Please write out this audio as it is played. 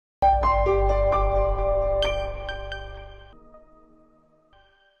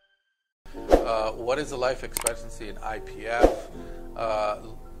What is the life expectancy in IPF?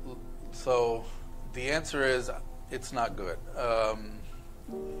 So the answer is it's not good.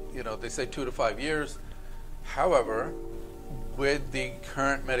 They say 2 to 5 years. However, with the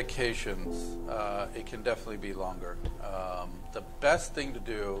current medications, it can definitely be longer. The best thing to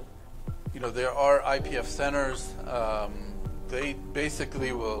do, there are IPF centers. They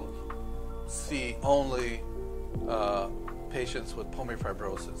basically will see only patients with pulmonary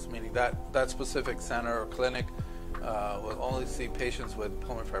fibrosis, meaning that specific center or clinic will only see patients with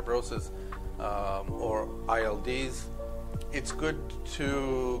pulmonary fibrosis or ILDs. It's good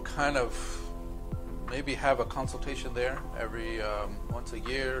to kind of maybe have a consultation there every once a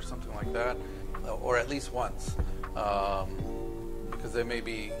year or something like that, or at least once, because they may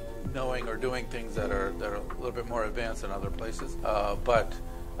be knowing or doing things that are a little bit more advanced in other places. But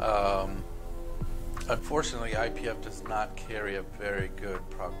unfortunately, IPF does not carry a very good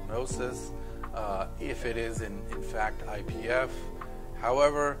prognosis if it is in fact IPF.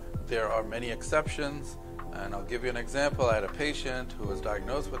 However, there are many exceptions, and I'll give you an example. I had a patient who was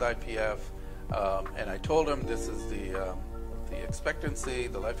diagnosed with IPF, and I told him this is the expectancy,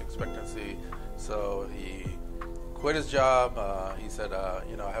 the life expectancy. So he quit his job. He said,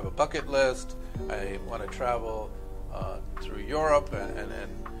 I have a bucket list. I want to travel through Europe,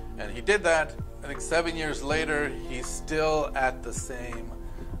 and he did that. I think 7 years later, he's still at the same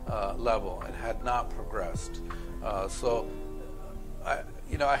level and had not progressed. So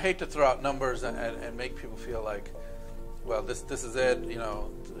I hate to throw out numbers and make people feel like, well, this is it.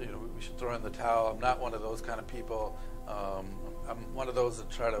 We should throw in the towel. I'm not one of those kind of people. I'm one of those that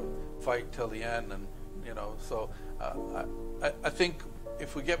try to fight till the end, and So I think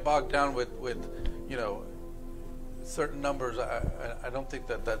if we get bogged down with certain numbers, I don't think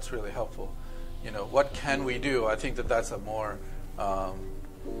that's really helpful. What can we do? I think that's a more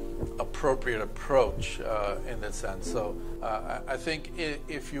appropriate approach in this sense. So I think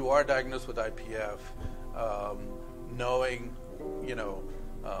if you are diagnosed with IPF, knowing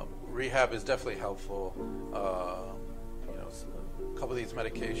rehab is definitely helpful. A couple of these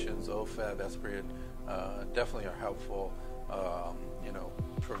medications, OFEV, Esbriet, definitely are helpful.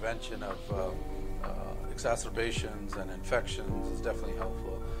 Prevention of exacerbations and infections is definitely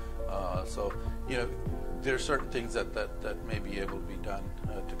helpful. So there are certain things that may be able to be done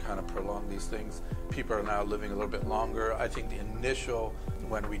to kind of prolong these things. People are now living a little bit longer. I think the initial,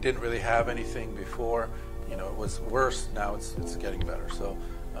 when we didn't really have anything before, it was worse. Now it's getting better. So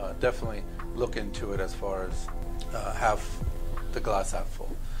definitely look into it as far as have the glass half full.